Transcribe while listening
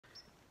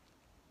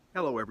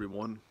Hello,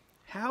 everyone.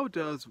 How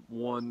does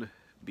one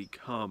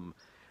become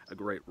a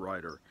great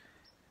writer?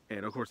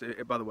 And of course,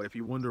 by the way, if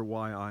you wonder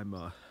why I'm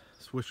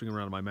swishing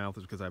around in my mouth,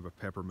 it's because I have a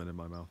peppermint in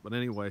my mouth. But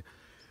anyway,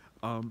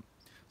 um,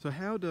 so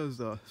how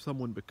does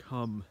someone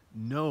become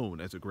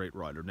known as a great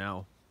writer?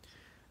 Now,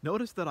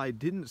 notice that I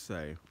didn't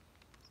say.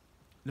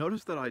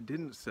 Notice that I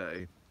didn't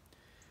say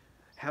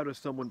how does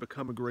someone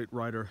become a great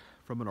writer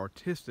from an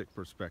artistic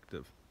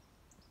perspective,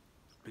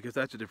 because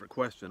that's a different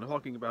question. I'm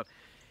talking about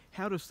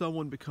how does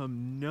someone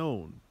become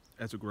known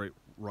as a great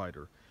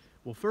writer?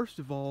 Well, first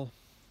of all,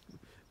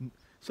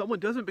 someone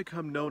doesn't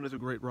become known as a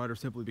great writer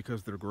simply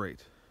because they're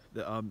great.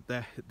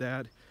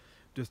 That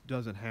just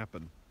doesn't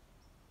happen.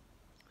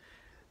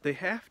 They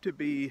have to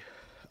be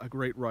a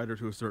great writer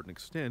to a certain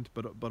extent,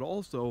 but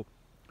also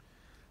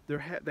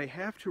they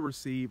have to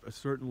receive a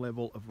certain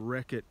level of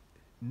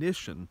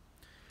recognition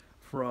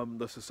from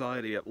the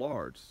society at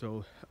large.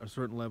 So a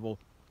certain level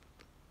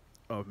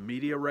of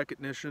media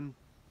recognition,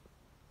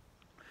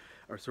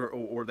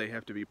 or they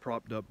have to be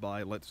propped up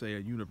by, let's say, a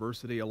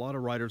university. A lot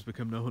of writers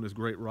become known as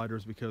great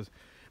writers because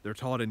they're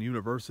taught in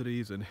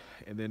universities, and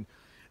then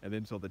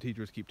so the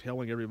teachers keep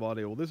telling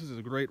everybody, well, this is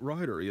a great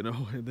writer,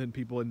 and then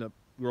people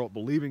grow up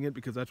believing it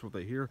because that's what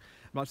they hear.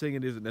 I'm not saying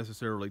it isn't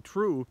necessarily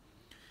true,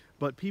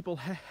 but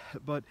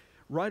but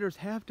writers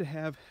have to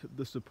have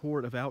the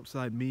support of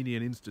outside media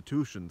and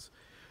institutions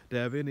to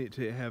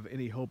have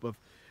any hope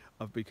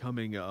of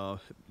becoming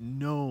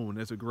known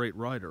as a great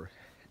writer.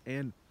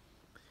 And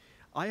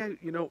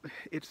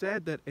it's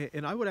sad that,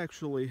 and I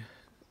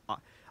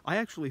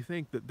actually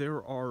think that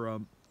there are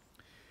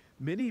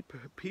many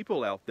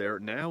people out there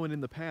now and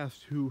in the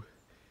past who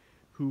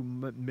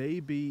may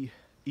be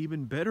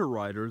even better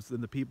writers than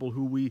the people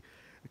who we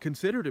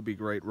consider to be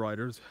great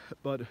writers,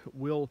 but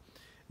we'll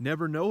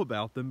never know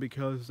about them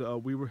because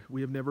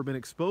we have never been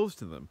exposed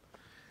to them.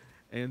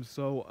 And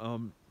so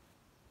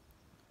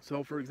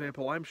for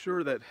example, I'm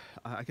sure that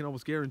I can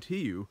almost guarantee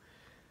you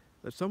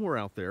that somewhere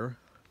out there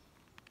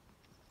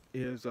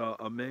is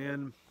a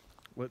man,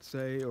 let's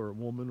say, or a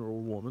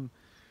woman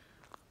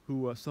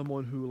who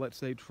someone who, let's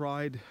say,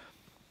 tried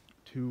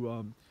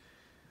to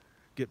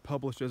get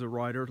published as a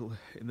writer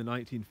in the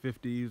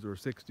 1950s or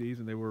 60s,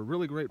 and they were a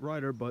really great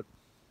writer, but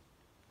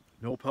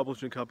no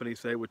publishing company,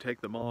 say, would take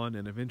them on,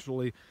 and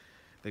eventually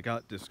they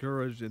got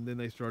discouraged, and then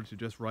they started to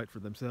just write for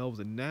themselves,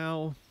 and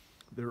now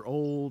they're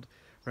old,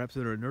 perhaps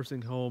they're in a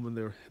nursing home,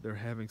 and they're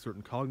having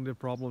certain cognitive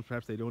problems.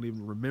 Perhaps they don't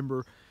even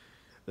remember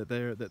that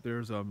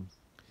there's a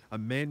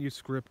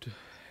manuscript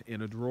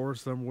in a drawer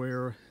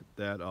somewhere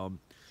that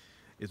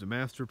is a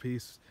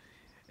masterpiece,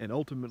 and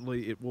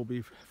ultimately it will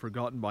be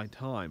forgotten by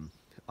time.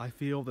 I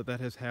feel that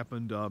has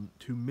happened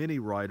to many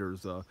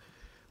writers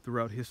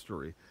throughout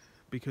history,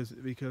 because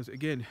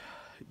again,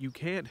 you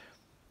can't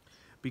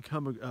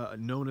become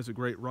known as a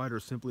great writer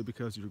simply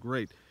because you're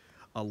great.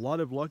 A lot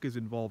of luck is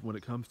involved when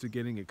it comes to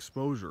getting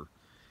exposure,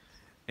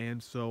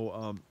 and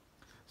so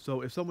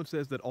if someone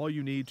says that all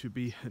you need to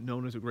be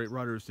known as a great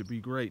writer is to be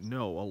great,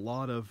 no, a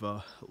lot of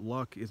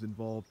luck is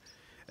involved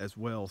as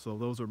well. So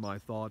those are my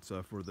thoughts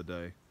for the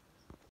day.